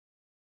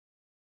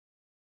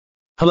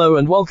Hello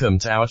and welcome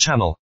to our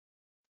channel.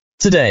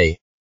 Today,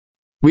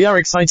 we are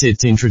excited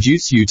to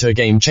introduce you to a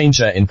game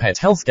changer in pet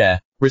healthcare,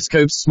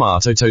 Reescope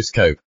Smart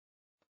Otoscope,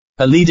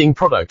 a leading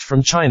product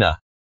from China.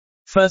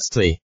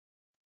 Firstly,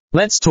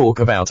 let's talk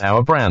about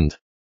our brand.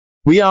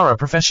 We are a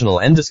professional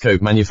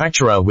endoscope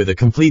manufacturer with a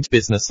complete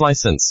business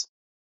license,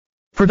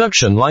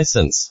 production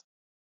license,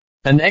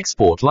 and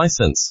export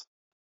license.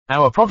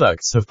 Our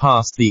products have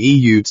passed the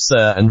EU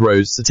SIR and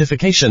RoHS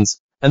certifications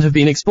and have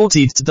been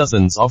exported to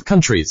dozens of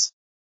countries.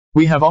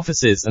 We have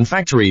offices and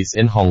factories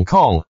in Hong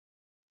Kong,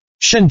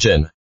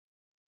 Shenzhen,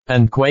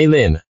 and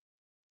Guilin,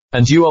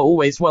 and you are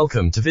always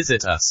welcome to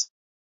visit us.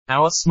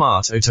 Our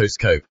Smart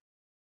Otoscope,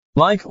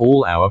 like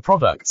all our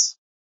products,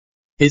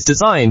 is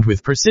designed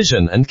with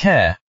precision and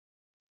care,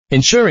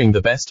 ensuring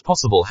the best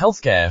possible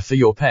healthcare for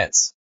your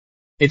pets.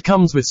 It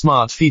comes with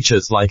smart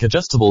features like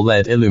adjustable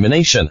LED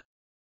illumination,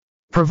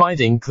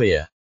 providing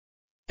clear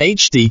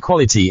HD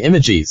quality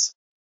images.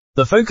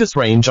 The focus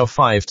range of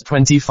 5 to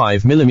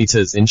 25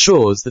 mm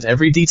ensures that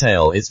every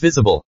detail is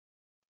visible,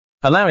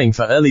 allowing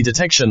for early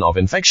detection of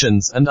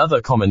infections and other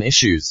common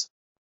issues.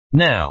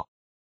 Now,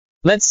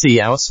 let's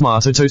see our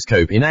Smart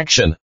Otoscope in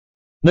action.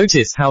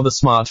 Notice how the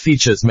smart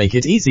features make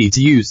it easy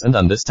to use and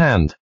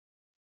understand,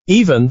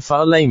 even for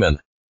a layman.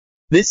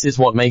 This is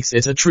what makes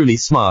it a truly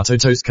smart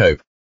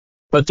otoscope.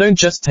 But don't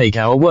just take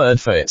our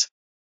word for it.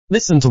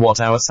 Listen to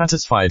what our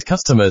satisfied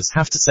customers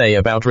have to say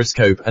about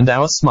Reescope and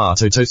our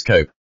Smart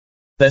Otoscope.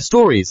 Their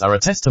stories are a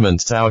testament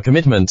to our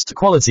commitment to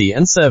quality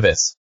and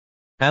service.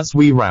 As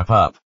we wrap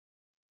up,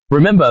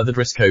 remember that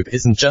Reescope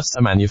isn't just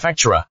a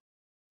manufacturer.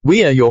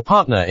 We are your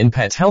partner in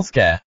pet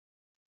healthcare,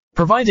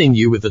 providing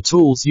you with the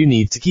tools you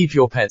need to keep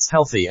your pets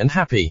healthy and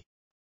happy.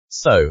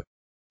 So,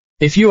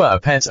 if you are a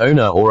pet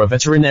owner or a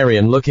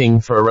veterinarian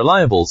looking for a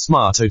reliable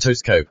smart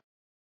otoscope,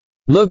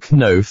 look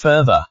no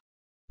further.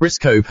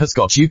 Reescope has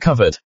got you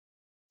covered.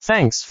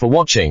 Thanks for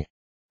watching.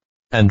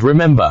 And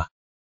remember,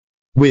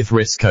 with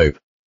Reescope,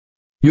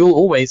 you'll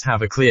always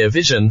have a clear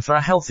vision for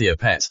a healthier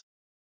pet.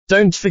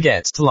 Don't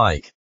forget to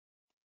like,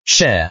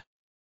 share,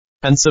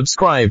 and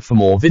subscribe for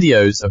more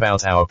videos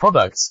about our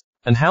products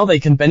and how they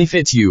can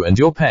benefit you and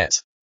your pet.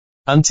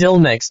 Until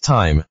next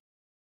time,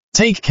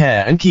 take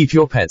care and keep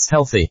your pets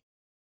healthy.